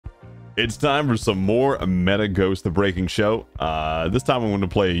It's time for some more meta Ghost the Breaking show. This time I'm going to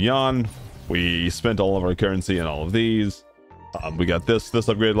play Yan. We spent all of our currency in all of these. We got this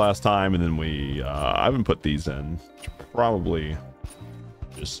upgrade last time, and then I haven't put these in. Probably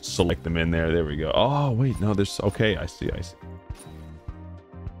just select them in there. There we go. Oh wait, no, there's okay. I see.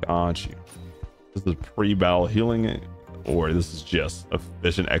 Got you. This is pre-battle healing, or this is just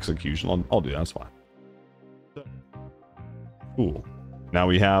efficient execution. I'll do that. That's fine. Cool. Now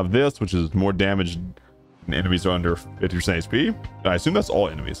we have this, which is more damage when enemies are under 50% HP. I assume that's all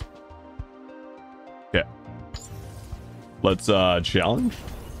enemies. Okay. Let's challenge.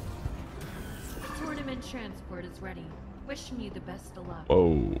 Tournament transport is ready. Wishing you the best of luck.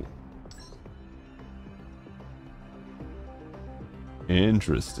 Whoa.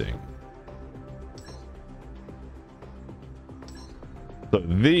 Interesting. So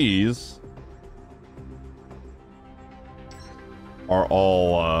these are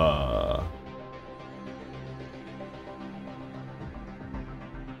all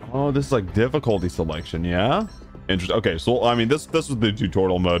oh, this is like difficulty selection. Yeah, interesting. Okay, so I mean this was the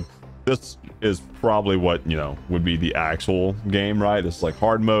tutorial mode. This is probably what, you know, would be the actual game, right? This is like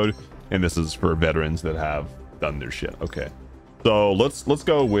hard mode, and this is for veterans that have done their shit. Okay, so let's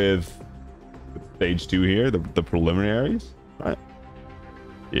go with stage 2 here, the preliminaries, right?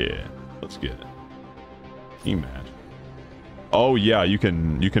 Yeah, let's get it. Can you imagine? Oh yeah, you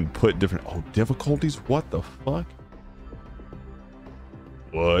can put different difficulties. What the fuck?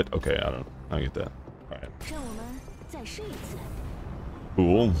 What? Okay, I get that. All right.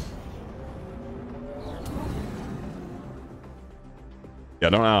 Cool. Yeah, I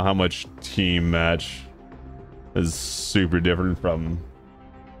don't know how much team match is super different from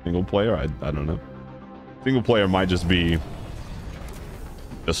single player. I don't know. Single player might just be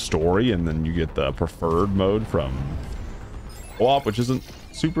the story, and then you get the preferred mode from co-op, which isn't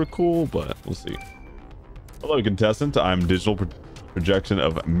super cool, but we'll see. Hello, contestant. I'm digital projection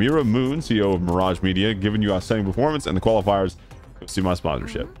of Mira Moon, CEO of Mirage Media, giving you outstanding performance and the qualifiers. See my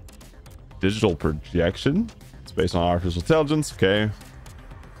sponsorship. Digital projection. It's based on artificial intelligence. Okay.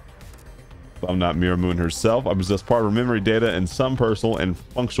 I'm not Mira Moon herself. I possess part of her memory data and some personal and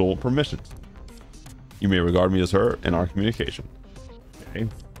functional permissions. You may regard me as her in our communication. Okay.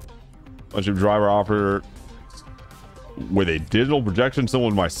 Bunch of driver offer with a digital projection similar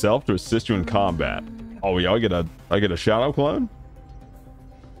to myself to assist you in combat. Oh yeah, I get a shadow clone.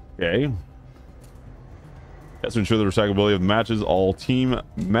 Okay. That's to ensure the recyclability of the matches. All team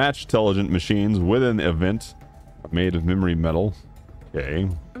match intelligent machines within the event are made of memory metal. Okay.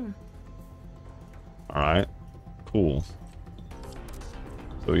 All right. Cool.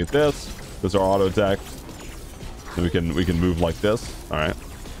 So we get this. This is our auto attack. So we can move like this. All right.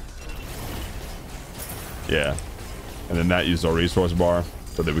 Yeah. And then that uses our resource bar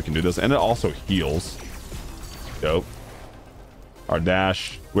so that we can do this, and it also heals. Dope. Our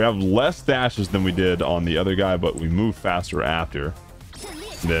dash, we have less dashes than we did on the other guy, but we move faster after.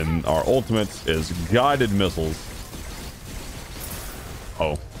 And then our ultimate is guided missiles.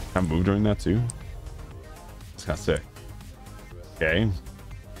 Oh, can I move during that too? That's kind of sick. Okay.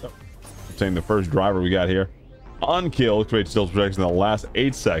 So, obtain the first driver we got here. On kill, create stealth protection in the last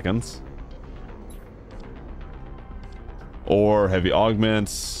 8 seconds. Or heavy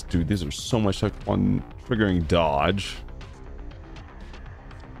augments. Dude, these are so much like on triggering dodge.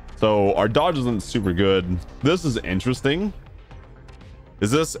 So our dodge isn't super good. This is interesting.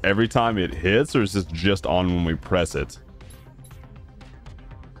 Is this every time it hits, or is this just on when we press it?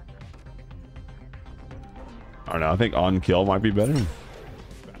 I don't know. I think on kill might be better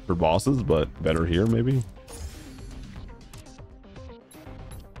for bosses, but better here maybe.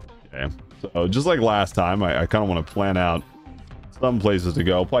 Okay. So just like last time, I kind of want to plan out some places to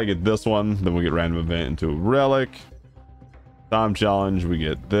go. Probably get this one, then we get random event into a relic. Time challenge, we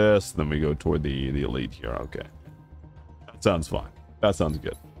get this, then we go toward the elite here. Okay, that sounds fine. That sounds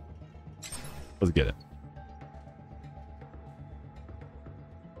good. Let's get it.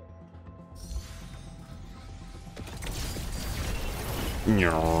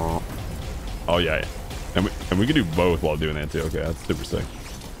 Oh yeah. And we can do both while doing that too. Okay, that's super sick.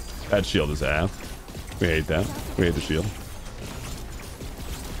 That shield is ass. We hate that. We hate the shield.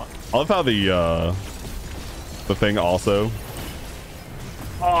 I love how the thing also.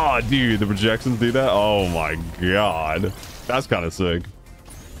 Oh, dude, the projections do that. Oh my god, that's kind of sick.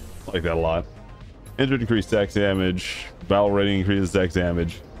 I like that a lot. Injured increased dex damage. Battle rating increases dex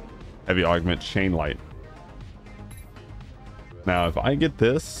damage. Heavy augment chain light. Now, if I get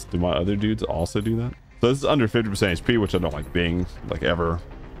this, do my other dudes also do that? So this is under 50% HP, which I don't like being like ever.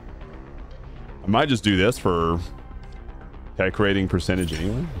 I might just do this for tech rating percentage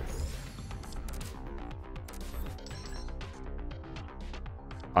anyway.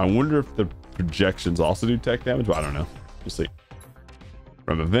 I wonder if the projections also do tech damage, but I don't know. We'll see.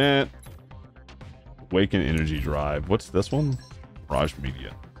 From event, Awaken Energy Drive. What's this one? Mirage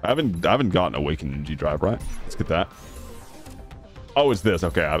Media. I haven't gotten Awaken Energy Drive, right? Let's get that. Oh, it's this.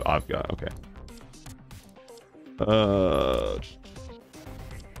 Okay, I've got. Okay.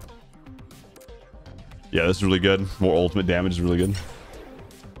 Yeah, this is really good. More ultimate damage is really good.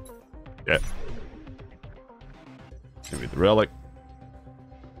 Yeah. Give me the relic.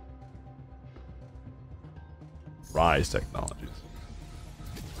 Rise Technologies.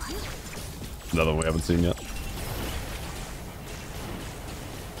 Another one we haven't seen yet.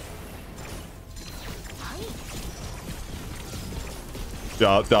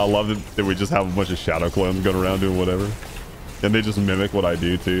 Yeah, I love that we just have a bunch of shadow clones going around doing whatever. And they just mimic what I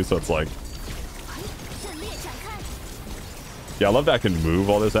do too, so it's like... Yeah, I love that I can move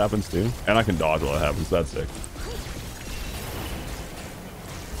while this happens too. And I can dodge while it happens. That's sick.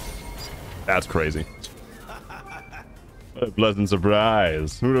 That's crazy. What a pleasant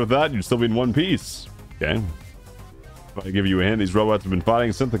surprise. Who would have thought you'd still be in one piece? Okay. If I give you a hint, these robots have been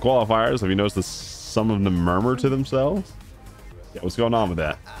fighting synth qualifiers. Have you noticed some of them murmur to themselves? Yeah, what's going on with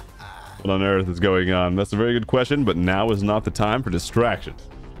that? What on earth is going on? That's a very good question, but now is not the time for distractions.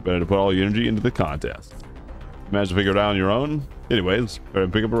 Better to put all your energy into the contest. Manage to figure it out on your own? Anyways, better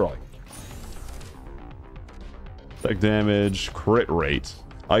pick up a relic. Tech damage, crit rate.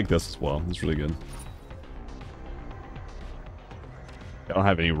 I like this as well. It's really good. I don't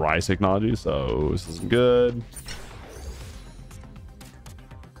have any rise technology, so this isn't good.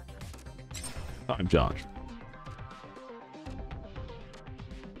 Time challenge.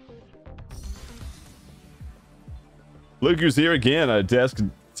 Look who's here again. A test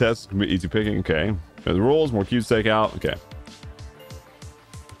can be easy picking. Okay. The rules, more cubes take out. Okay.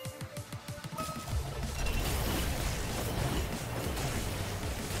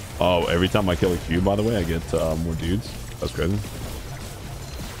 Oh, every time I kill a cube, by the way, I get more dudes. That's crazy.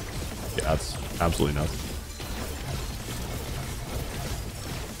 Yeah, that's absolutely nuts.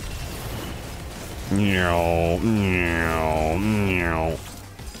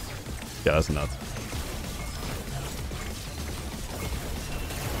 Yeah, that's nuts.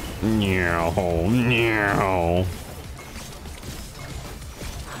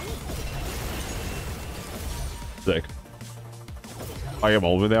 Sick. I got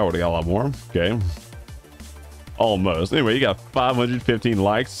over there. I would have got a lot more. Okay. Almost. Anyway, you got 515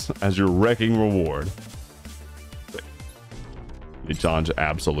 likes as your wrecking reward. You challenge,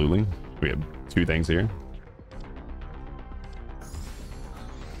 absolutely. We have 2 things here.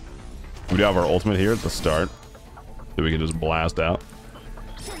 We do have our ultimate here at the start, so we can just blast out.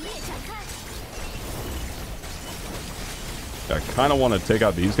 I kind of want to take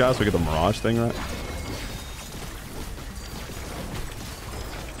out these guys so we get the Mirage thing right.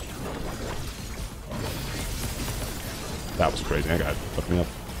 That was crazy. That guy fucked me up.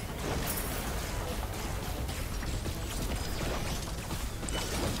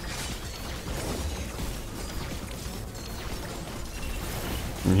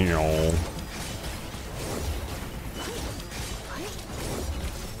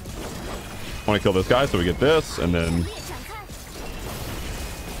 I want to kill this guy so we get this, and then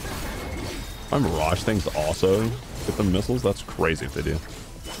my Mirage things also get the missiles. That's crazy if they do.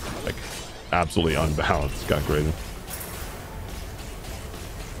 Like, absolutely unbalanced. It's kind of crazy.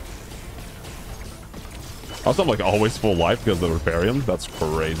 Also, I'm like always full life because of the Reparium. That's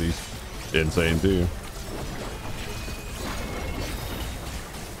crazy. Insane too.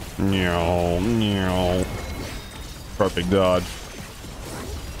 Perfect dodge.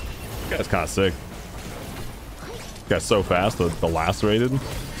 This guy's kind of sick. This guy's so fast, the lacerated.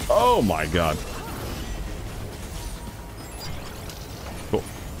 Oh my god. Cool.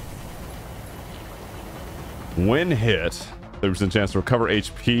 When hit, there's a chance to recover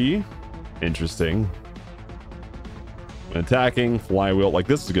HP. Interesting. When attacking, flywheel. Like,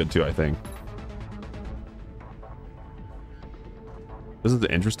 this is good too, I think. This is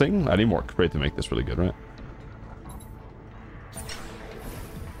interesting. I need more crate to make this really good, right?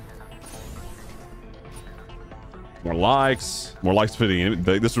 More likes. More likes for the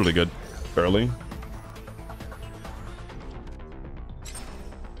enemy. This is really good. Fairly.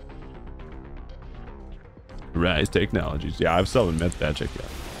 Rise Technologies. Yeah, I've still haven't met that chick yet.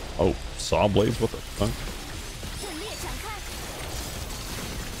 Oh, saw blades? What the fuck?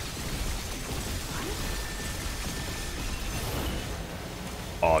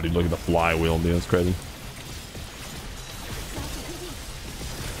 Oh, dude, look at the flywheel, dude. That's crazy.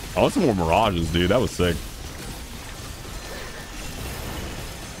 I want some more Mirages, dude. That was sick.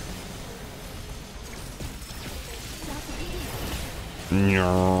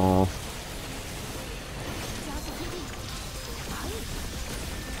 No.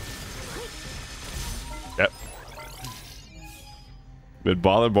 Yep. Been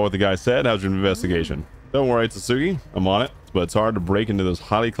bothered by what the guy said. How's your investigation? Don't worry, Tsutsuki. I'm on it, but it's hard to break into those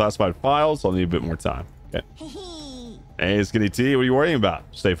highly classified files. So I'll need a bit more time. Okay. Hey, Skinny T, what are you worrying about?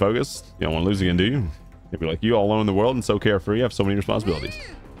 Stay focused. You don't want to lose again, do you? You'll be like you all alone in the world and so carefree. I have so many responsibilities.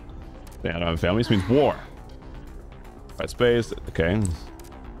 Yeah, I don't have a family. This means war. Right space. Okay.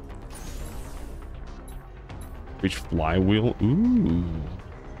 Reach flywheel. Ooh.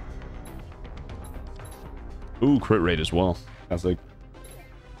 Ooh, crit rate as well. That's like,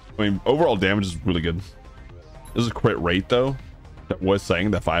 I mean, overall damage is really good. This is a crit rate though. That was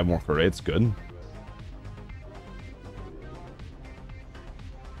saying that 5 more crit rate's good.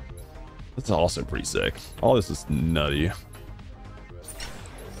 That's also pretty sick. All this is nutty.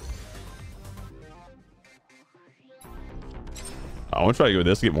 I want to try to go with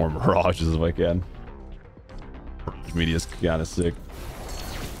this to get more mirages if I can. Mirage media is kind of sick.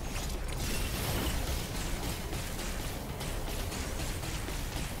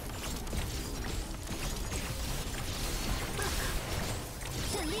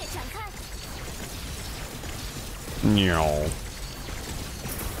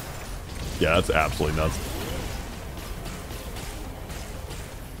 Yeah, that's absolutely nuts.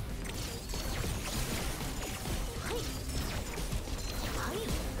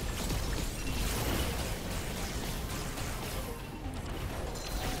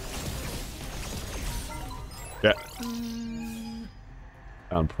 Yeah.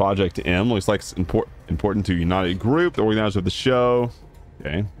 On Project M, looks like it's important to unite a group, the organizer of the show.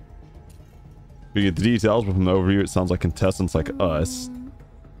 Okay. We get the details, but from the overview, it sounds like contestants like us.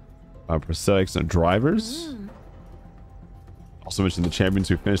 Prosthetics and drivers. Also mentioned the champions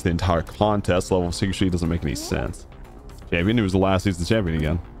who finished the entire contest. Level of secrecy doesn't make any sense. Champion who was the last season champion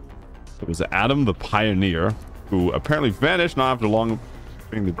again. It was Adam the Pioneer, who apparently vanished not after long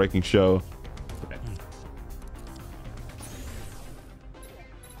being the breaking show.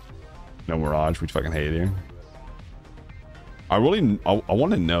 No Mirage, we fucking hate you. I want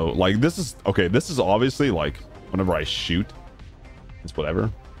to know, like, this is okay. This is obviously like whenever I shoot, it's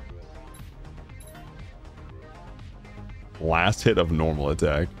whatever. Last hit of normal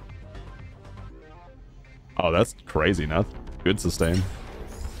attack. Oh, that's crazy. Not good sustain.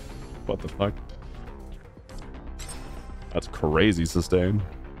 What the fuck? That's crazy sustain.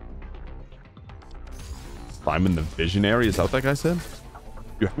 Simon the Visionary, is that what that guy said?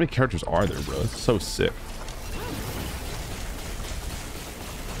 Dude, how many characters are there, bro? It's so sick.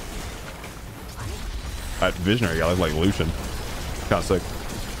 That Visionary guy looks like Lucian. Kind of sick.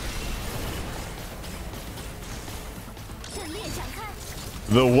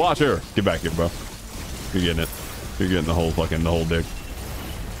 The Watcher! Get back here, bro. You're getting it. You're getting the whole dick.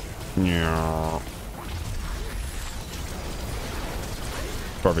 Yeah.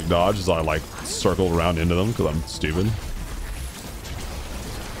 Perfect dodge as I like circle around into them because I'm stupid.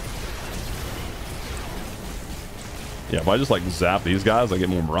 Yeah, if I just like zap these guys, I get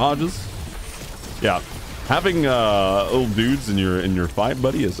more mirages. Yeah, having little dudes in your fight,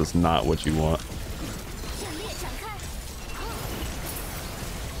 buddy, is just not what you want.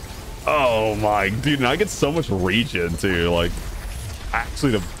 Oh my dude, and I get so much regen too. Like,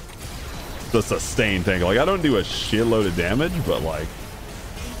 actually, the sustain tank. Like, I don't do a shitload of damage, but like,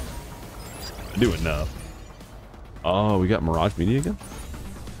 I do enough. Oh, we got Mirage Media again.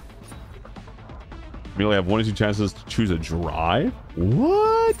 We only have 1 or 2 chances to choose a drive.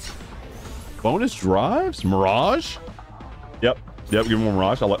 What? Bonus drives? Mirage? Yep. Give me more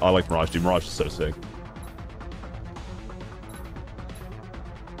Mirage. I like Mirage, dude. Mirage is so sick.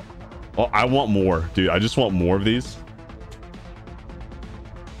 Oh, I want more, dude. I just want more of these.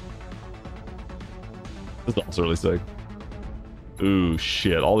 This is also really sick. Ooh,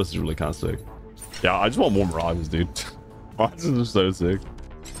 shit. All this is really kind of sick. Yeah, I just want more Mirages, dude. Mirages are so sick.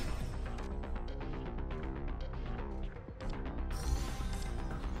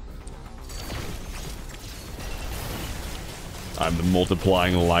 I'm the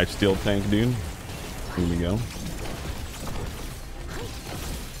multiplying lifesteal tank, dude. Here we go.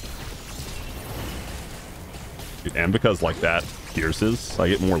 Dude, and because like that pierces, I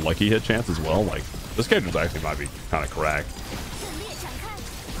get more lucky hit chance as well. Like, this character's actually might be kind of cracked.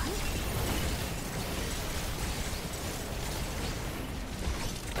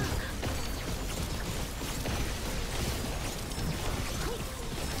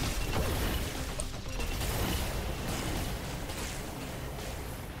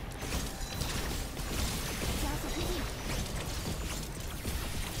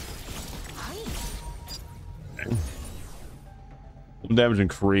 Damage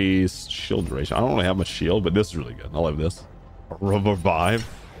increase, shield duration. I don't really have much shield, but this is really good. I love this. Revive.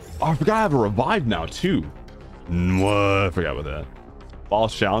 Oh, I forgot I have a revive now too. What? I forgot about that.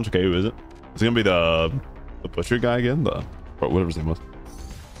 Boss challenge. Okay, who is it? Is it gonna be the butcher guy again? The whatever his name was. I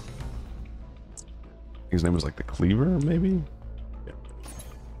think his name was like the cleaver, maybe. Yeah.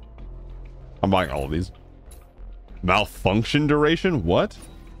 I'm buying all of these. Malfunction duration. What?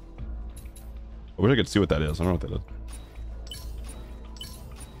 I wish I could see what that is. I don't know what that is.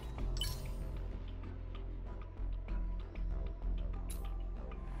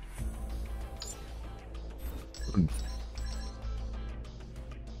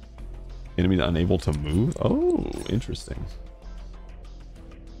 Enemy unable to move. Oh, interesting.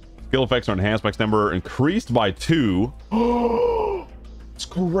 Skill effects are enhanced. Max number increased by 2. Oh, it's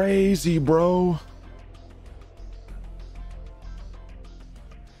crazy, bro.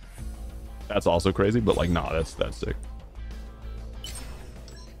 That's also crazy, but like, nah, that's sick.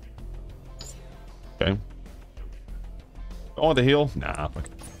 Okay. I want the heal. Nah, fuck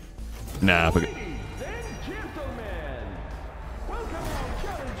it. Nah, fuck it.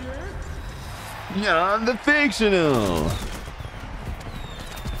 Yeah, the fictional.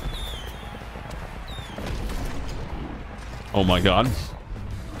 Oh my god.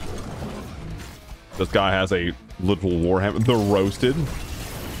 This guy has a literal warhammer. The roasted.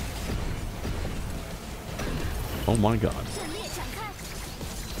 Oh my god.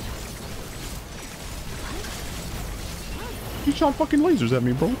 He shot fucking lasers at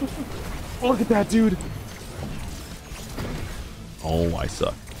me, bro. What the fuck? Look at that, dude. Oh, I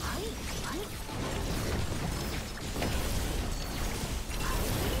suck.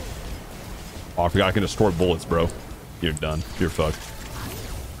 Oh, I forgot I can destroy bullets, bro. You're done. You're fucked.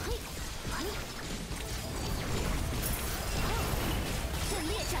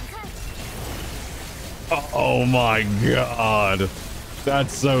 Oh my god.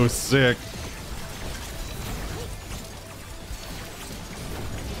 That's so sick.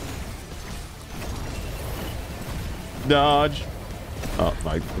 Dodge. Oh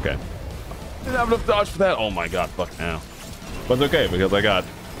my, okay. Didn't have enough dodge for that. Oh my god, fuck now. But it's okay because I got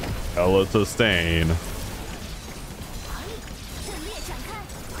hella sustain.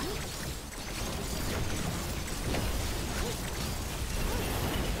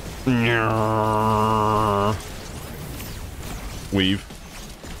 Weave.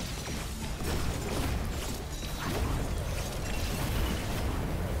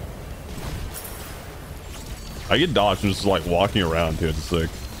 I get dodged and just like walking around too. It's sick.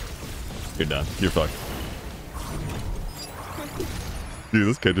 You're done. You're fucked. Dude,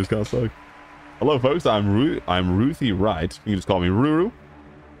 this kid just got sucked. Hello, folks. I'm Ruthie Wright. You can just call me Ruru.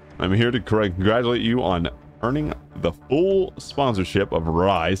 I'm here to congratulate you on earning the full sponsorship of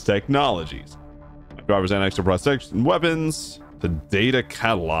Rise Technologies. My drivers and extra protection weapons. The data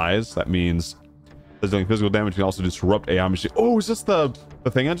catalyze. That means dealing physical damage can also disrupt AI machine. Oh, is this the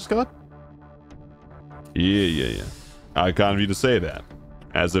thing I just got? Yeah. I kind of you to say that.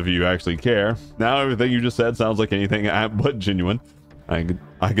 As if you actually care. Now everything you just said sounds like anything but genuine. I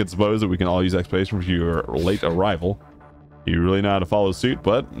could suppose that we can all use explanation for your late arrival. You really know how to follow suit,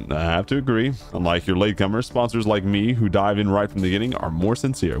 but I have to agree. Unlike your latecomers, sponsors like me who dive in right from the beginning are more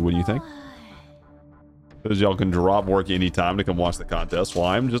sincere. What do you think? Because y'all can drop work anytime to come watch the contest, while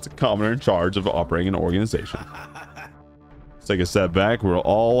I'm just a commoner in charge of operating an organization. Let's take a step back. We're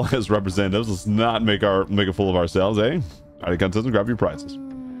all as representatives. Let's not make a fool of ourselves, eh? All right, contest and grab your prizes.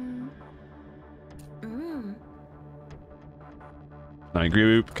 I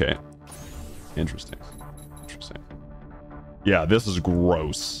agree. Okay. Interesting. Yeah, this is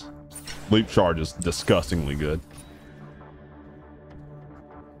gross. Leap charge is disgustingly good.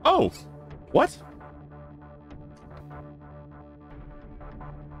 Oh, what?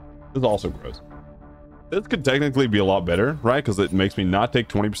 This is also gross. This could technically be a lot better, right? Because it makes me not take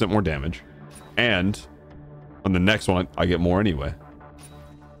 20% more damage. And on the next one, I get more anyway.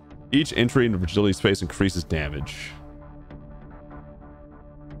 Each entry into fragility space increases damage.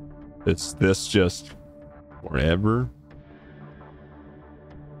 It's this just forever.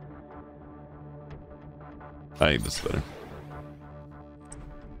 I think this is better.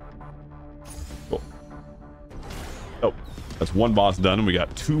 Cool. Oh, that's one boss done, and we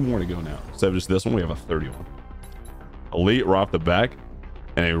got 2 more to go now. Instead of just this one, we have a 31. Elite right off the back,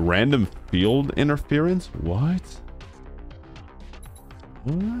 and a random field interference. What?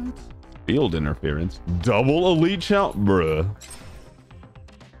 Field interference? Double elite challenge, bruh.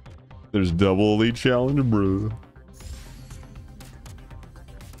 There's double elite challenge, bruh.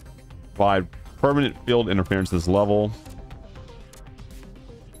 5 permanent field interference this level.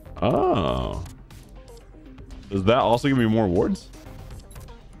 Oh. Does that also give me more wards?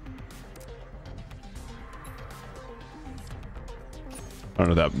 I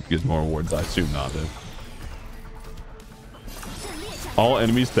don't know if that gives more rewards. I assume not, dude. All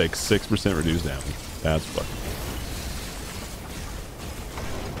enemies take 6% reduced damage. That's fucking.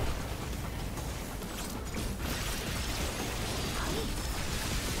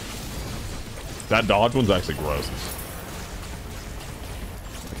 That dodge one's actually gross.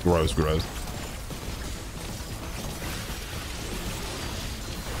 Gross, gross.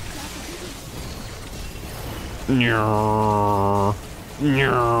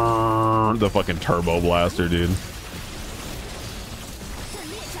 The fucking turbo blaster, dude.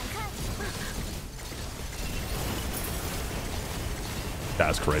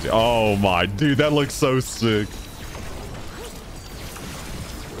 That's crazy. Oh my, dude, that looks so sick.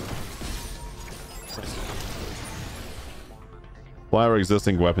 Flower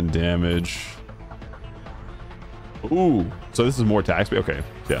existing weapon damage. Ooh, so this is more attack speed. Okay,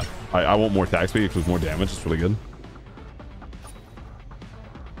 yeah. I want more attack speed because more damage. It's really good.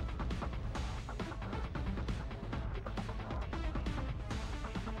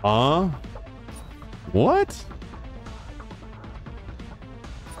 What?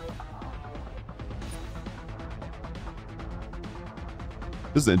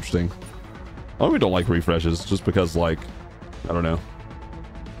 This is interesting. I really don't like refreshes just because, like, I don't know.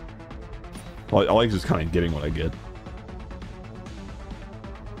 I like just kind of getting what I get.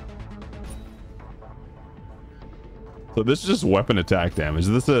 So this is just weapon attack damage.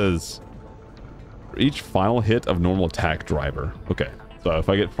 This is for each final hit of normal attack driver. Okay, so if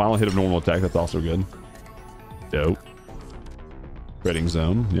I get final hit of normal attack, that's also good. Dope. Critting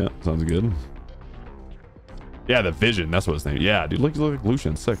zone. Yeah, sounds good. Yeah, the vision. That's what his name. Yeah, dude, look like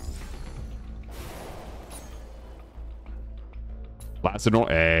Lucian. Sick. Last normal.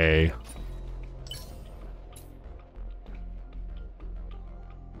 Hey.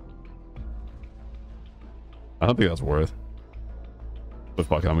 I don't think that's worth. But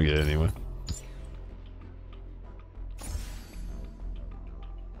fuck, I'm gonna get it anyway.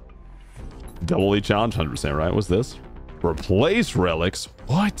 Double E challenge, 100%, right? What's this? Replace relics?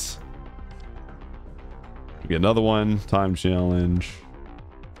 What? We get another one. Time challenge.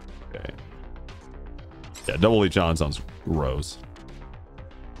 Okay. Yeah, double E challenge sounds gross.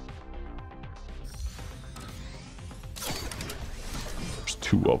 There's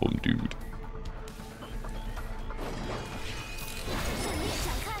 2 of them, dude.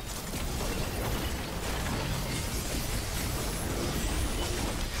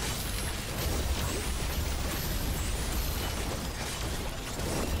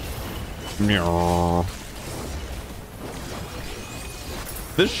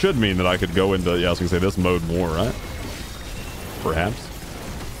 This should mean that I could go into, yeah, I was gonna say this mode more, right? Perhaps.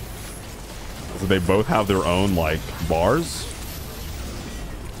 So they both have their own, like, bars.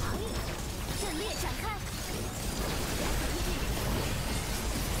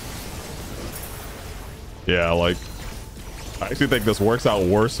 Yeah, like, I actually think this works out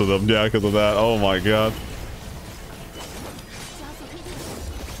worse for them, yeah, because of that. Oh my god.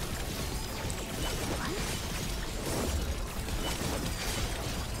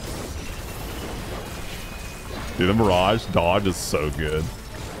 Dude, the Mirage dodge is so good.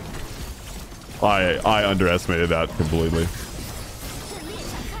 I underestimated that completely.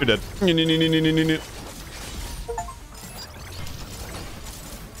 You're dead.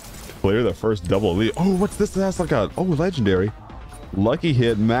 Clear the first double elite. Oh, what's this? That's like a, oh, legendary. Lucky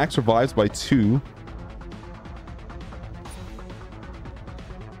hit. Max revives by 2.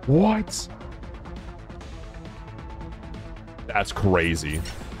 What? That's crazy.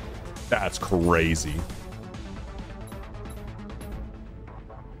 That's crazy.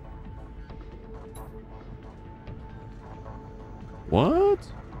 What?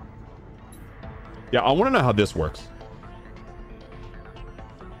 Yeah, I want to know how this works.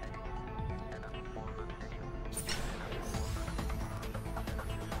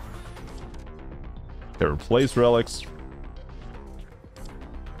 Okay, replace relics.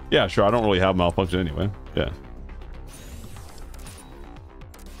 Yeah, sure. I don't really have malfunction anyway. Yeah.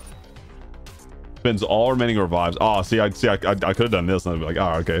 Spends all remaining revives. Oh, see, I could have done this and I'd be like,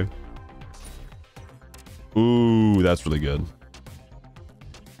 oh, okay. Ooh, that's really good.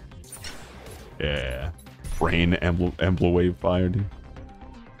 Yeah. Brain emblem wave fire, dude.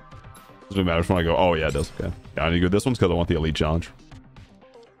 Doesn't matter when I go, oh yeah, it does. Okay. Yeah, I need to go this one's because I want the elite challenge.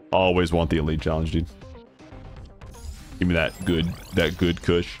 Always want the elite challenge, dude. Give me that good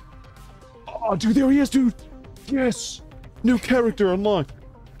kush. Oh, dude, there he is, dude. Yes. New character unlocked.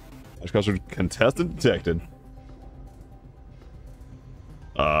 Contestant detected.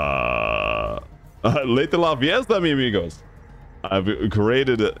 Late la fiesta, mi amigos. I've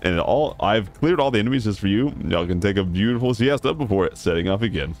created and I've cleared all the enemies just for you. Y'all can take a beautiful siesta before setting off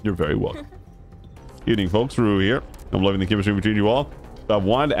again. You're very welcome. Evening, folks. Rue here. I'm loving the chemistry between you all. So I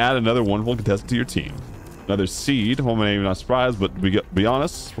wanted to add another wonderful contestant to your team. Another seed. Well, maybe not surprised, but be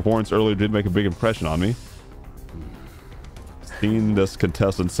honest, performance earlier did make a big impression on me. Seen this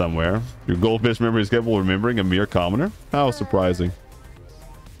contestant somewhere. Your goldfish memory is capable of remembering a mere commoner. How surprising.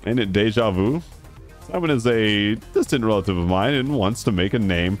 Ain't it deja vu? Simon is a distant relative of mine and wants to make a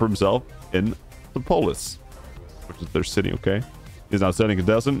name for himself in the polis, which is their city, okay? He's not sending a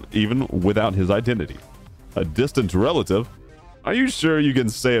contestant even without his identity. A distant relative? Are you sure you can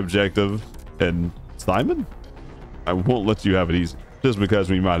stay objective? And Simon? I won't let you have it easy. Just because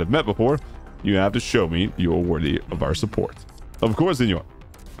we might have met before, you have to show me you're worthy of our support. Of course, senor.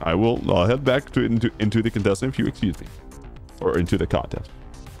 I'll head back into the contestant if you excuse me. Or into the contest.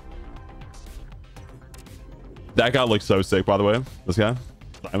 That guy looks so sick, by the way. This guy,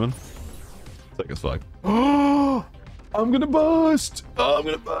 Simon. Sick as fuck. Oh, I'm gonna bust. Oh, I'm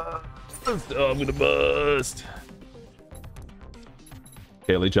gonna bust. Oh, I'm gonna bust.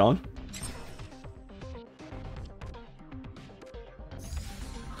 Kaylee John.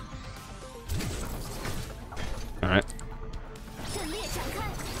 All right.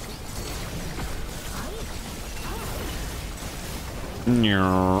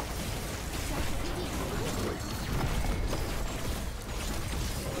 No.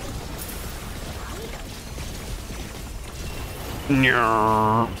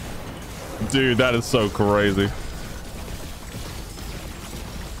 Dude, that is so crazy.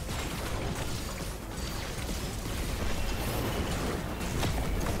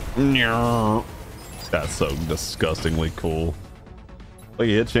 That's so disgustingly cool.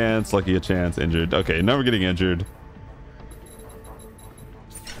 Lucky hit chance, injured. Okay, never getting injured.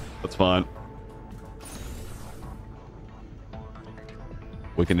 That's fine.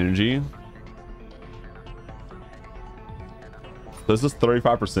 Wicked energy. This is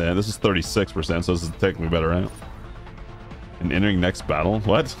 35%. This is 36%. So this is technically better, right? And entering next battle.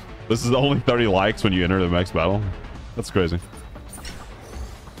 What? This is only 30 likes when you enter the next battle. That's crazy.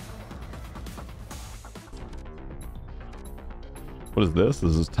 What is this?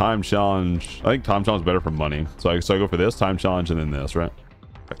 This is time challenge. I think time challenge is better for money. So I go for this time challenge and then this, right?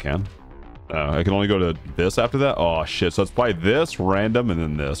 If I can. I can only go to this after that. Oh shit! So it's probably this random and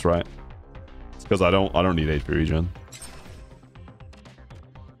then this, right? It's because I don't need HP regen.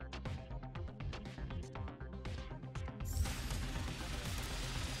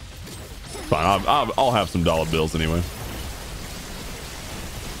 Fine, I'll have some dollar bills anyway.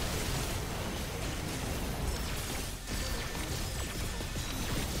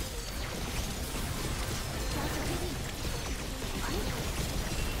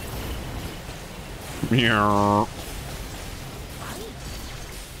 Meow.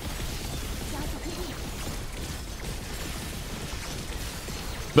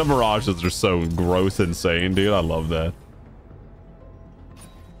 The mirages are so gross insane, dude. I love that.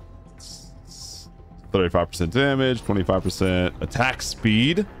 35% damage, 25% attack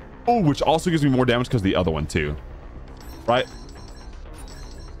speed. Oh, which also gives me more damage because the other one too, right?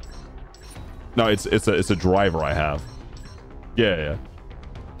 No, it's a driver I have. Yeah.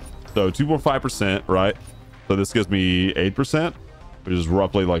 So 2.5%, right? So this gives me 8%, which is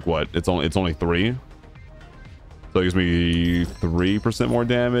roughly like what? It's only 3. So it gives me 3% more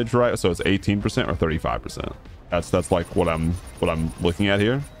damage, right? So it's 18% or 35%. That's like what I'm looking at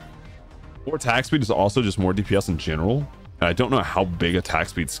here. More attack speed is also just more DPS in general. And I don't know how big attack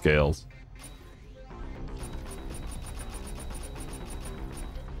speed scales.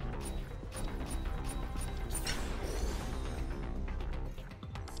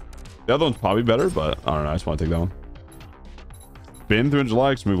 The other one's probably better, but I don't know. I just want to take that one. Been 300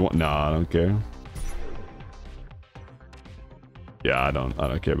 likes, move on. Nah, I don't care. Yeah, I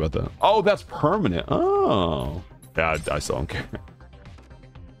don't care about that. Oh, that's permanent. Oh, yeah, I still don't care.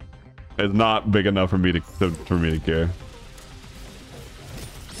 It's not big enough for me to care.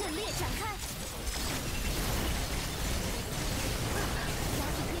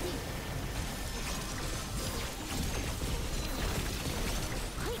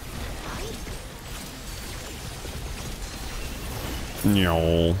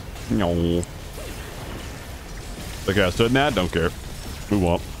 No. Okay, I stood in that. Don't care. Move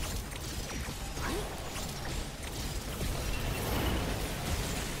on.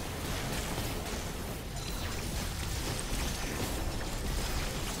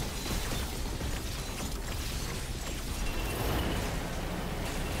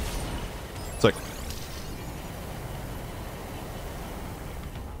 It's like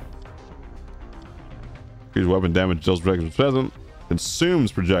Increase weapon damage, deals projection present.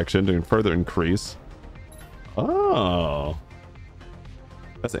 Consumes projection to further increase. Oh.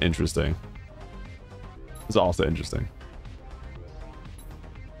 That's interesting. It's also interesting.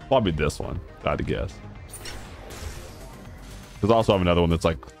 Probably this one, if I had to guess. Because I also have another one that's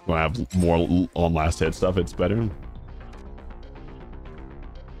like, when I have more on last hit stuff, it's better.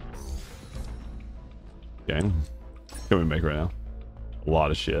 Okay. What can we make right now? A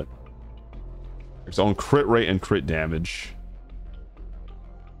lot of shit. Its own crit rate and crit damage.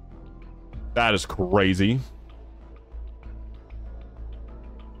 That is crazy.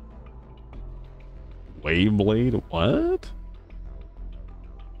 Wave blade? What?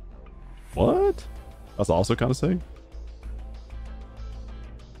 What? That's also kind of sick.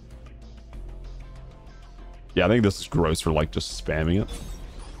 Yeah, I think this is gross for like just spamming it.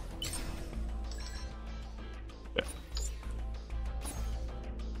 Yeah.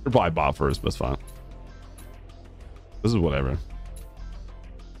 You're probably bot first, but it's fine. This is whatever.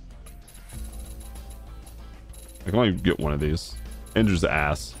 I can only get one of these. Injures the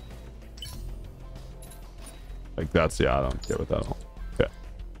ass. Like that's, yeah, I don't care with that at all. Okay.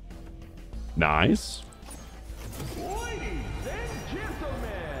 Nice. Ladies and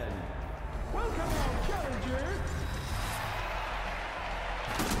gentlemen, welcome our challengers.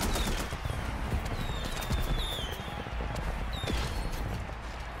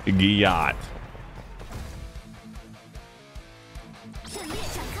 Giyat.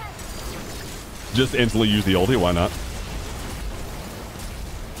 Just instantly use the ulti, why not?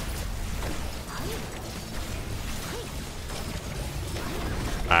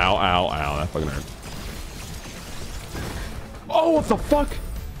 Ow, ow, ow, that fucking hurt. Oh, what the fuck?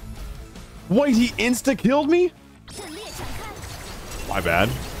 Wait, he insta-killed me? My bad.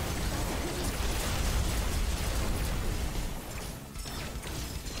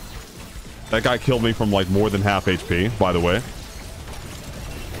 That guy killed me from like more than half HP, by the way.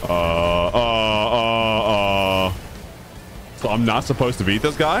 So I'm not supposed to beat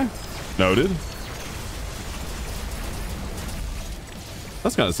this guy? Noted.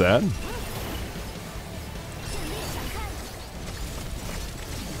 That's kind of sad.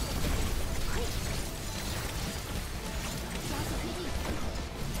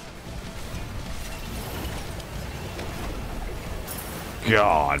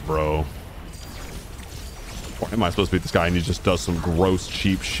 God, bro. Why am I supposed to beat this guy and he just does some gross,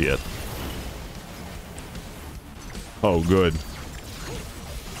 cheap shit? Oh, good.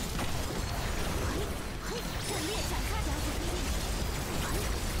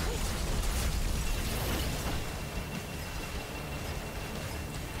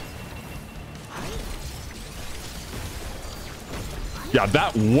 Yeah,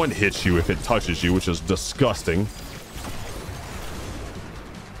 that one hits you if it touches you, which is disgusting.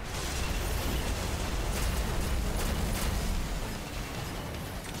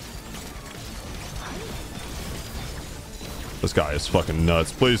 This guy is fucking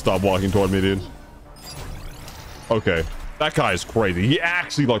nuts. Please stop walking toward me, dude. Okay. That guy is crazy. He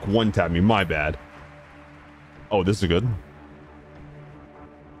actually, like, one-tapped me. My bad. Oh, this is good.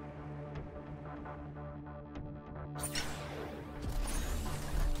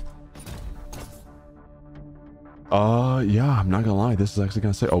 Yeah, I'm not gonna lie. This is actually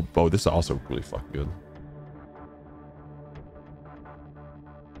gonna say, oh, this is also really fucking good.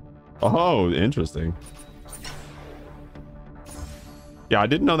 Oh, interesting. Yeah, I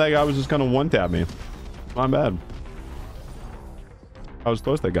didn't know that guy was just gonna one-tap me. My bad. I was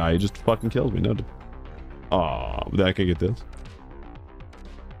close to that guy. He just fucking kills me. No. Aw, then I can get this.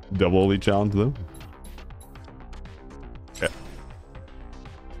 Double elite challenge though. Yeah.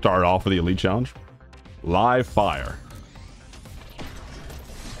 Start off with the elite challenge. Live fire.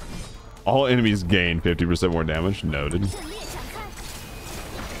 All enemies gain 50% more damage. Noted.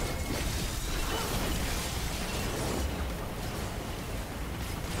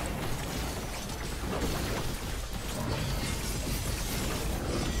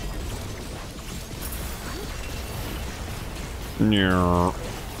 Yeah.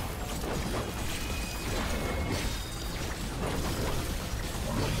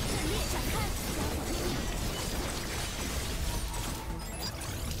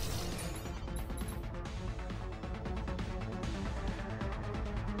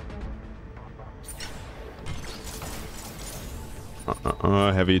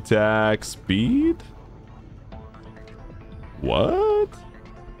 Heavy attack, speed? What?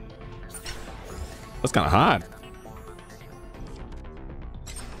 That's kind of hot.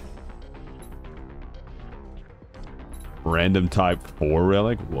 Random type 4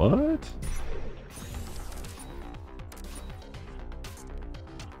 relic? What?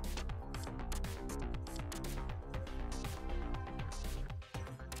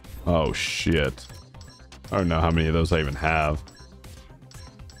 Oh shit. I don't know how many of those I even have.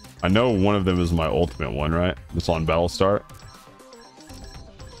 I know one of them is my ultimate one, right? It's on battle start.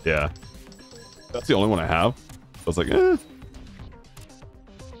 Yeah. That's the only one I have. I was like, eh.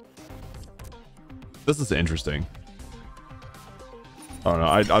 This is interesting. I don't know.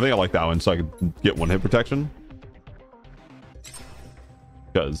 I think I like that one so I can get one hit protection.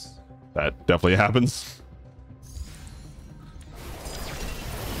 Because that definitely happens.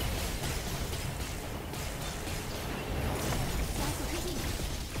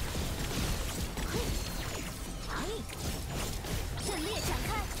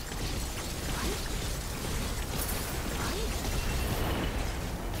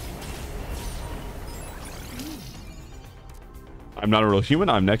 I'm not a real human.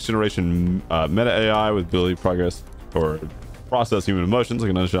 I'm next generation meta AI with ability to progress or process human emotions. I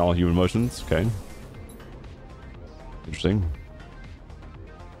can understand all human emotions. Okay. Interesting.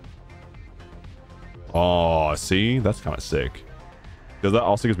 Oh, see? That's kind of sick. Because that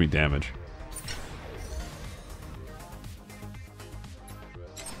also gives me damage.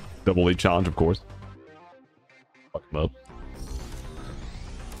 Double lead challenge, of course. Fuck him up.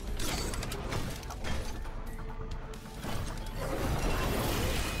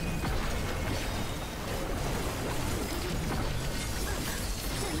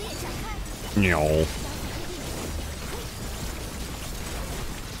 No.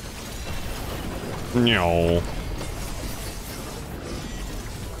 No.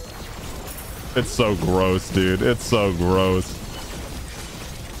 It's so gross, dude. It's so gross.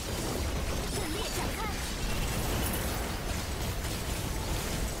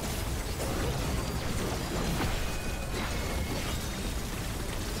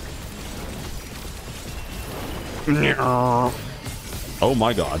 Oh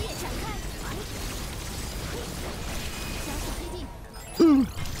my god.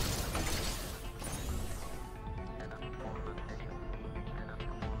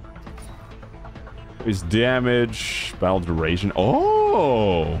 Is damage, battle duration.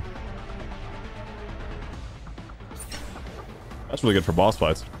 Oh, that's really good for boss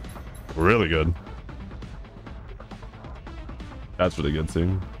fights. Really good. That's really good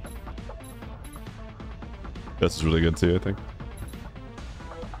too. This is really good too, I think.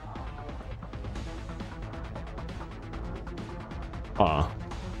 Huh.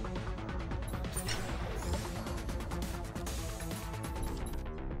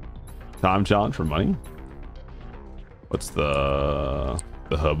 Time challenge for money? What's the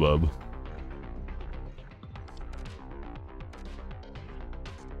hubbub?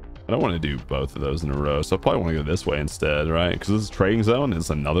 I don't want to do both of those in a row, so I probably want to go this way instead, right? Because this is trading zone is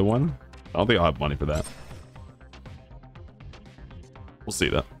another one. I don't think I'll have money for that. We'll see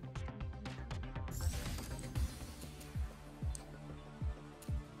that.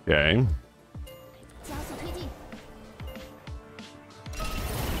 Okay.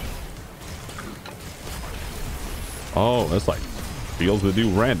 Oh, that's like fields that do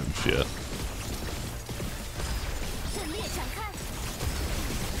random shit.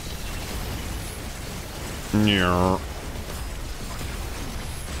 Yeah.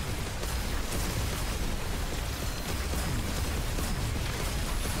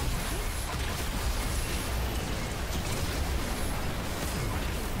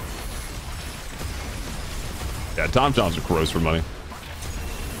 Yeah, Tom John's are gross for money.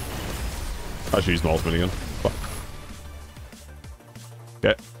 I should use my ultimate again. Fuck.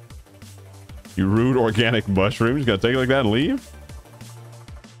 Okay. You rude organic mushrooms. Gonna take it like that and leave?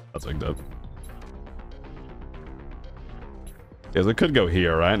 That's like dope. Yes, I could go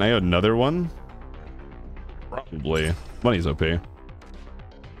here, right? And I have another one? Probably. Money's OP.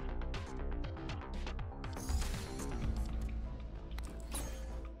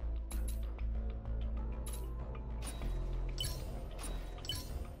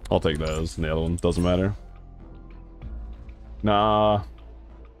 I'll take those. And the other one doesn't matter. Nah.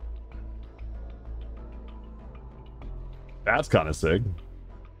 That's kind of sick.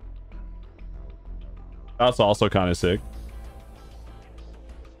 That's also kind of sick.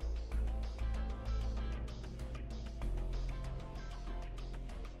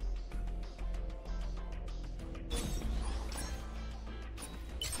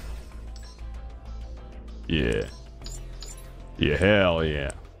 Yeah. Yeah, hell yeah.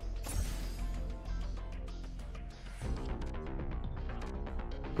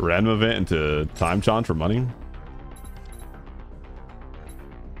 Random event into time challenge for money.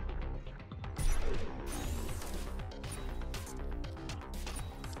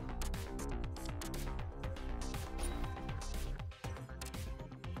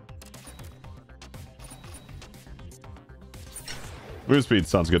 Move speed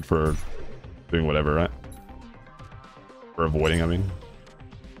sounds good for doing whatever, right? For avoiding, I mean.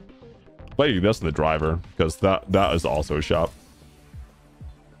 Play this in the driver, because that is also a shop.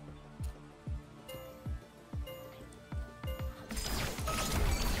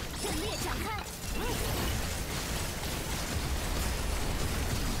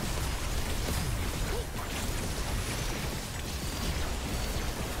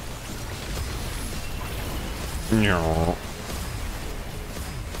 No.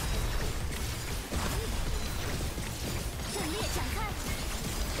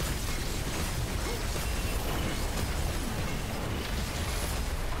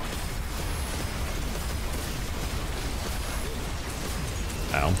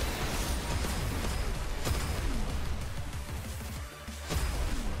 Ow.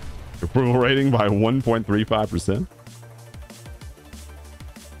 Approval rating by 1.35%.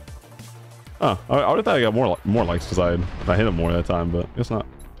 Oh, I would have thought I got more likes because I hit him more that time, but guess not.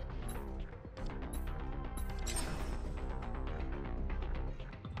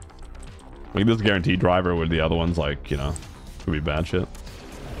 Like this guaranteed driver with the other ones, like, you know, could be bad shit.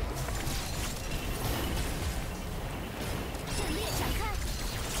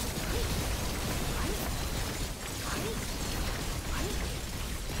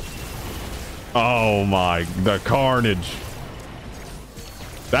 Oh my, the carnage.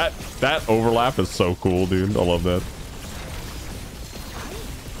 That overlap is so cool, dude. I love that.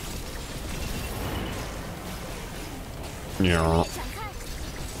 Yeah.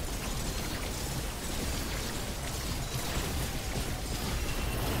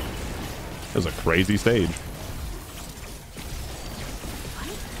 It was a crazy stage.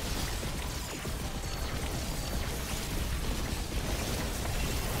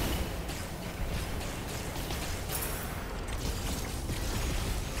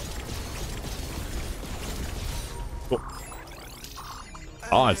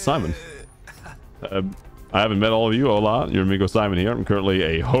 Oh, it's Simon. I haven't met all of you a lot. Your amigo Simon here. I'm currently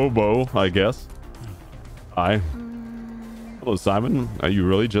a hobo, I guess. Hi. Hello, Simon. Are you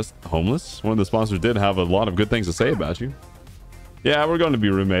really just homeless? One of the sponsors did have a lot of good things to say about you. Yeah, we're going to be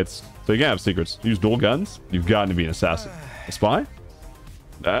roommates. So you can have secrets. Use dual guns. You've got to be an assassin. A spy?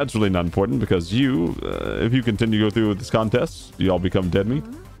 That's really not important because you, if you continue to go through with this contest, you all become dead meat.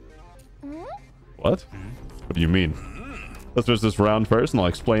 What? What do you mean? Let's finish this round first and I'll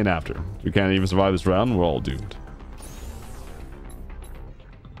explain after. If we can't even survive this round, we're all doomed.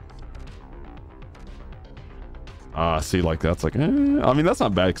 See, like that's like, I mean, that's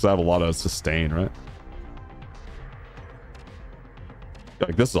not bad because I have a lot of sustain, right?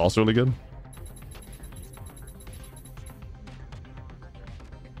 Like this is also really good.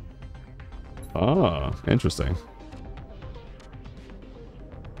 Ah, interesting.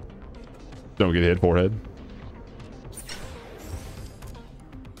 Don't get hit forehead.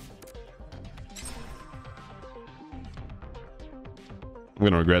 I'm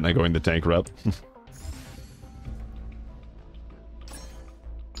gonna regret not going the tank route.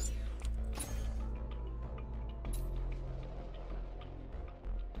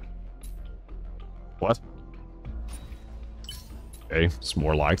 What? Okay, some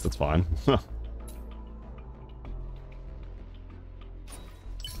more likes, that's fine. Door.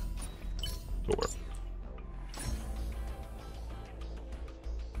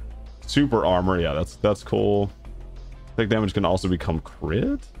 Super armor, yeah, that's cool. Take damage can also become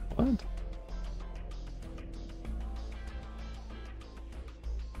crit? What?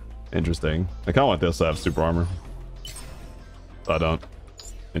 Interesting. I kind of want this to have super armor. I don't.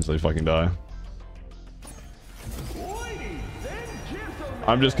 Instantly fucking die.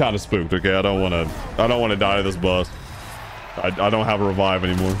 I'm just kind of spooked, okay? I don't want to die to this boss. I don't have a revive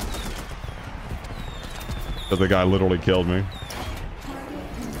anymore. Because the guy literally killed me.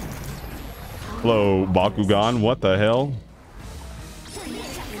 Hello, Bakugan. What the hell?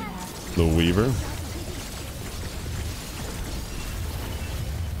 The Weaver.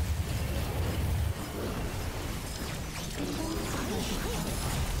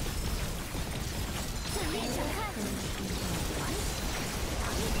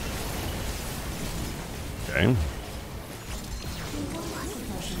 Okay.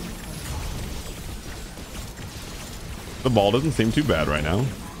 The ball doesn't seem too bad right now.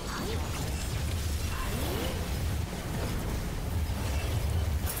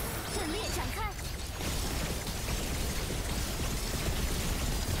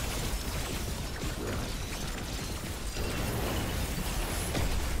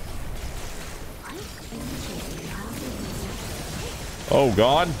 Oh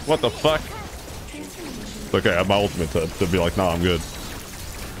god, what the fuck? Okay, I have my ultimate to be like, nah, I'm good.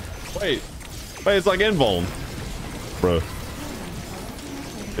 Wait, it's like invuln. Bro.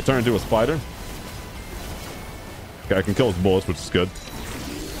 It turned into a spider. Okay, I can kill his bullets, which is good.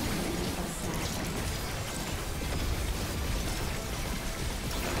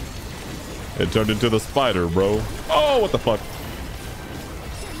 It turned into the spider, bro. Oh, what the fuck?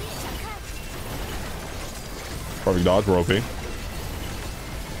 Perfect dodge, we're OP.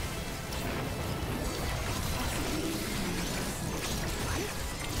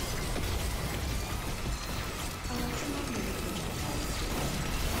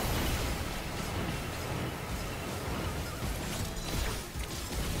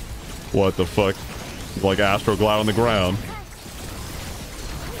 What the fuck? Like Astro Glide on the ground.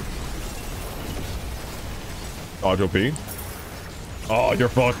 Dodge OP. Oh, you're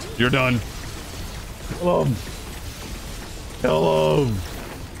fucked. You're done. Kill him. Kill him.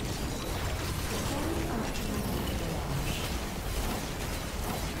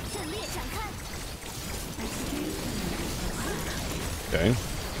 Okay.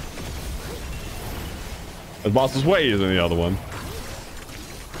 The boss is way easier than the other one.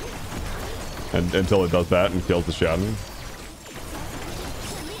 And until it does that and kills the shadow.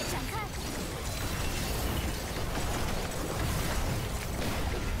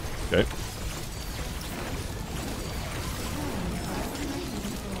 Okay.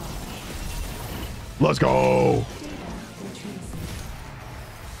 Let's go.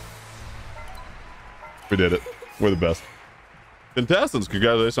 We did it. We're the best. Contestants,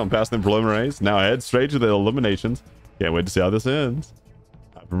 congratulations on passing the preliminaries. Now head straight to the eliminations. Can't wait to see how this ends.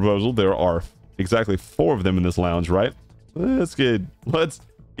 Proposal, there are exactly 4 of them in this lounge, right? Let's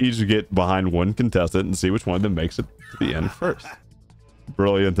each get behind one contestant and see which one of them makes it to the end first.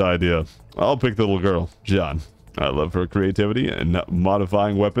 Brilliant idea. I'll pick the little girl, John. I love her creativity and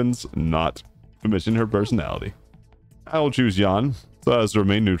modifying weapons, not to mention her personality. I will choose Jan, so as to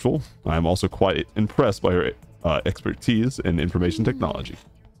remain neutral. I am also quite impressed by her expertise in information technology.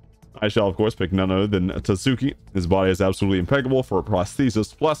 I shall, of course, pick none other than Tatsuki. His body is absolutely impeccable for a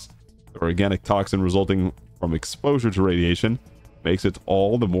prosthesis, plus the organic toxin resulting from exposure to radiation makes it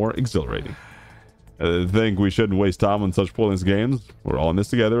all the more exhilarating. I think we shouldn't waste time on such pointless games. We're all in this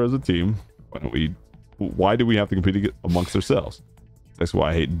together as a team. Why do we have to compete amongst ourselves? That's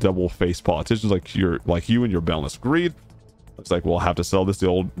why I hate double-faced politicians like you and your boundless greed. Looks like we'll have to sell this the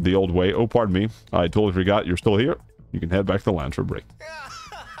old way. Oh, pardon me. I totally forgot you're still here. You can head back to the lounge for a break.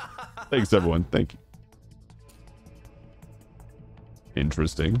 Thanks, everyone. Thank you.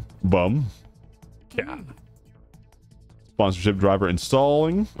 Interesting. Bum. Yeah. Sponsorship driver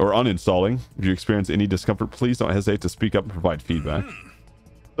installing or uninstalling. If you experience any discomfort, please don't hesitate to speak up and provide feedback.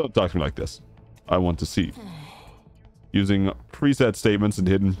 Don't talk to me like this. I want to see. Using preset statements and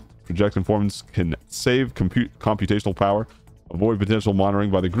hidden projection forms can save computational power, avoid potential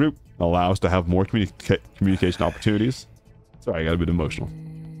monitoring by the group, allow us to have more communication opportunities. Sorry, I got a bit emotional.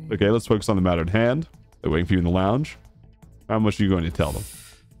 Okay, let's focus on the matter at hand. They're waiting for you in the lounge. How much are you going to tell them?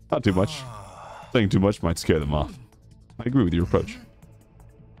 Not too much. Saying too much might scare them off. I agree with your approach.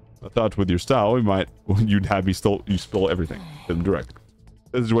 I thought with your style, you'd have me spill everything to them directly.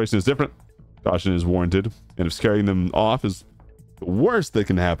 The situation is different. Caution is warranted, and if scaring them off is the worst that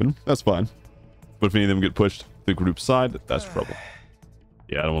can happen, that's fine. But if any of them get pushed to the group's side, that's trouble.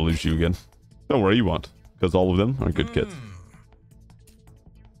 Yeah, I don't want to lose you again. Don't worry, you won't, because all of them are good kids.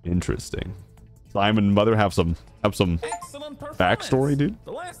 Interesting. Simon and Mother have some backstory, dude.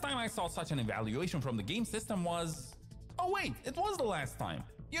 The last time I saw such an evaluation from the game system was... Oh wait, it was the last time.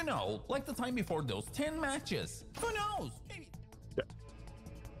 You know, like the time before those 10 matches. Who knows? Maybe. Yeah.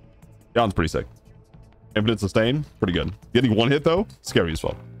 Jan's pretty sick. Infinite sustain, pretty good. Getting one hit though, scary as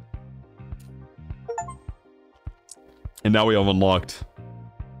fuck. And now we have unlocked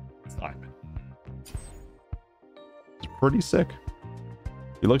Simon. He's pretty sick.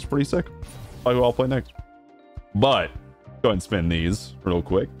 He looks pretty sick. Probably who I'll play next. But go ahead and spin these real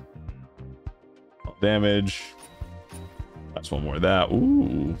quick. Damage. That's one more of that.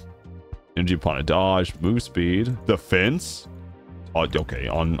 Ooh. Energy upon a dodge. Move speed. Defense. Oh, okay,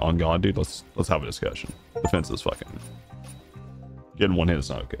 on God, dude. Let's have a discussion. Defense is fucking. Getting one hit is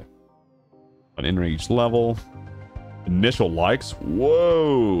not okay. On entering each level. Initial likes.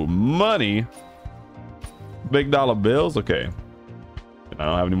 Whoa. Money. Big dollar bills. Okay. I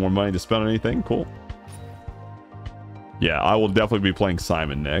don't have any more money to spend on anything. Cool. Yeah, I will definitely be playing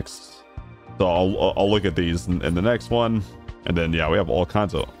Simon next. So I'll look at these in the next one. And then, yeah, we have all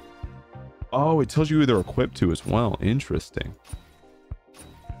kinds of... Oh, it tells you who they're equipped to as well. Interesting.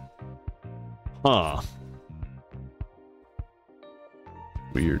 Huh.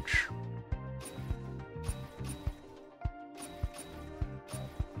 Weird.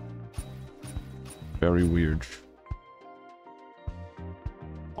 Very weird.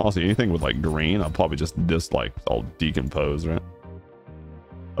 Honestly, anything with like green, I'll probably just dislike. I'll decompose, right?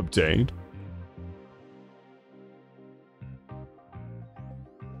 Obtained.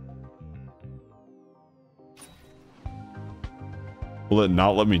 Will it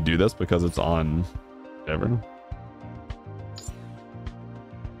not let me do this because it's on whatever?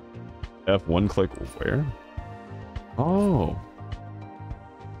 F1 click where? Oh.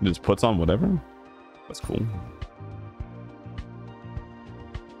 It just puts on whatever? That's cool.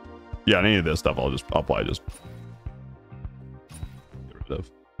 Yeah, any of this stuff I'll probably just get rid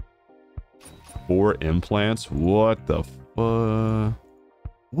of. 4 implants? What the fuck?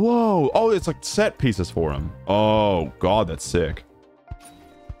 Whoa! Oh, it's like set pieces for him. Oh god, that's sick.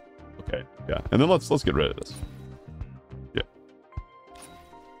 Okay, yeah. And then let's get rid of this. Yeah.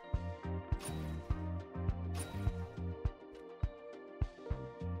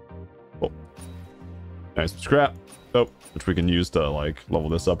 Oh. Nice scrap. Oh, which we can use to like level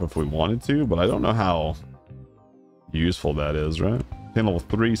this up if we wanted to, but I don't know how useful that is, right? Pin level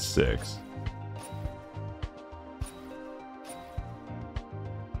 3, 6.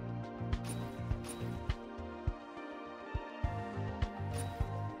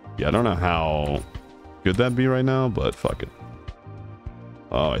 Yeah, I don't know how good that'd be right now, but fuck it.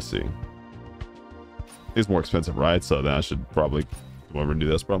 Oh, I see. It's more expensive, right? So then I should probably go over and do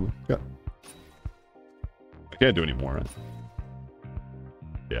this, probably. Yeah. I can't do any more, right?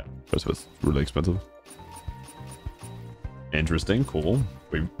 Yeah, that's what's really expensive. Interesting, cool.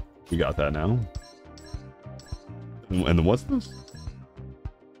 We got that now. And then what's this?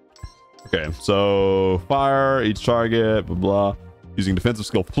 Okay, so fire each target, blah blah. Using defensive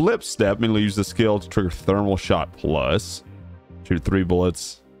skill flip step, mainly use the skill to trigger thermal shot plus. Shoot 3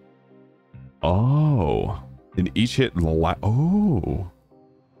 bullets. Oh, in each hit. Oh,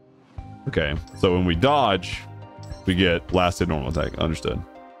 okay. So when we dodge, we get last hit normal attack. Understood.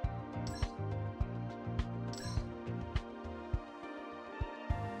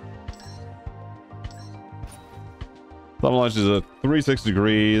 Thumb launches at 360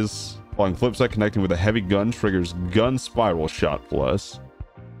 degrees. Following flip side connecting with a heavy gun triggers gun spiral shot plus.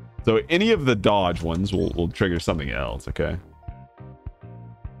 So any of the dodge ones will trigger something else, okay?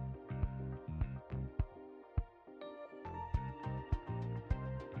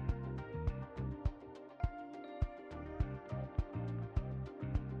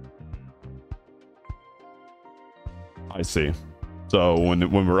 I see. So when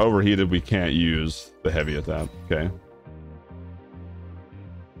we're overheated, we can't use the heavy attack, okay?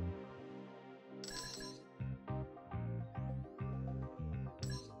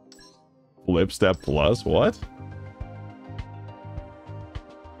 Flip step plus what?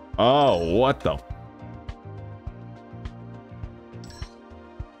 Oh, what the?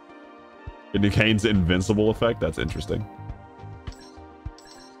 It decays invincible effect. That's interesting.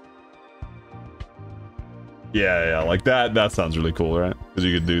 Yeah, like that. That sounds really cool, right? Because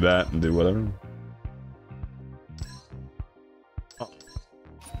you could do that and do whatever.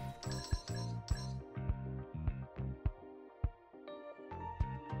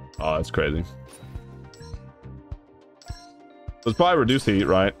 Oh, that's crazy. Let's probably reduce heat,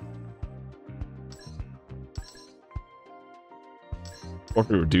 right? Or if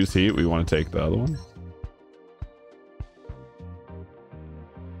we reduce heat, we want to take the other one.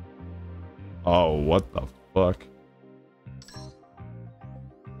 Oh, what the fuck?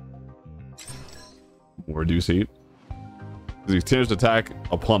 Reduce heat. Because he continues to attack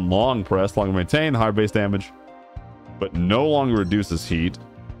upon long press, longer maintain higher base damage, but no longer reduces heat.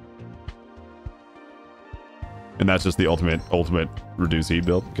 And that's just the ultimate reduce heat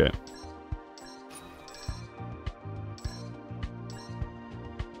build. Okay.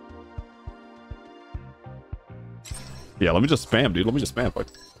 Yeah, let me just spam, dude. Let me just spam. Fuck.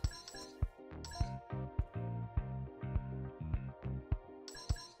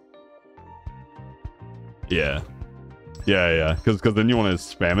 Yeah. Yeah. Because then you want to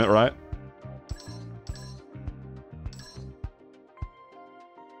spam it, right?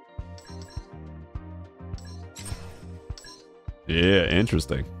 Yeah,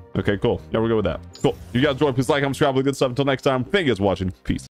 interesting. Okay, cool. Yeah, we'll go with that. Cool. You guys enjoy, please like, comment, subscribe, all the good stuff. Until next time, thank you guys for watching. Peace.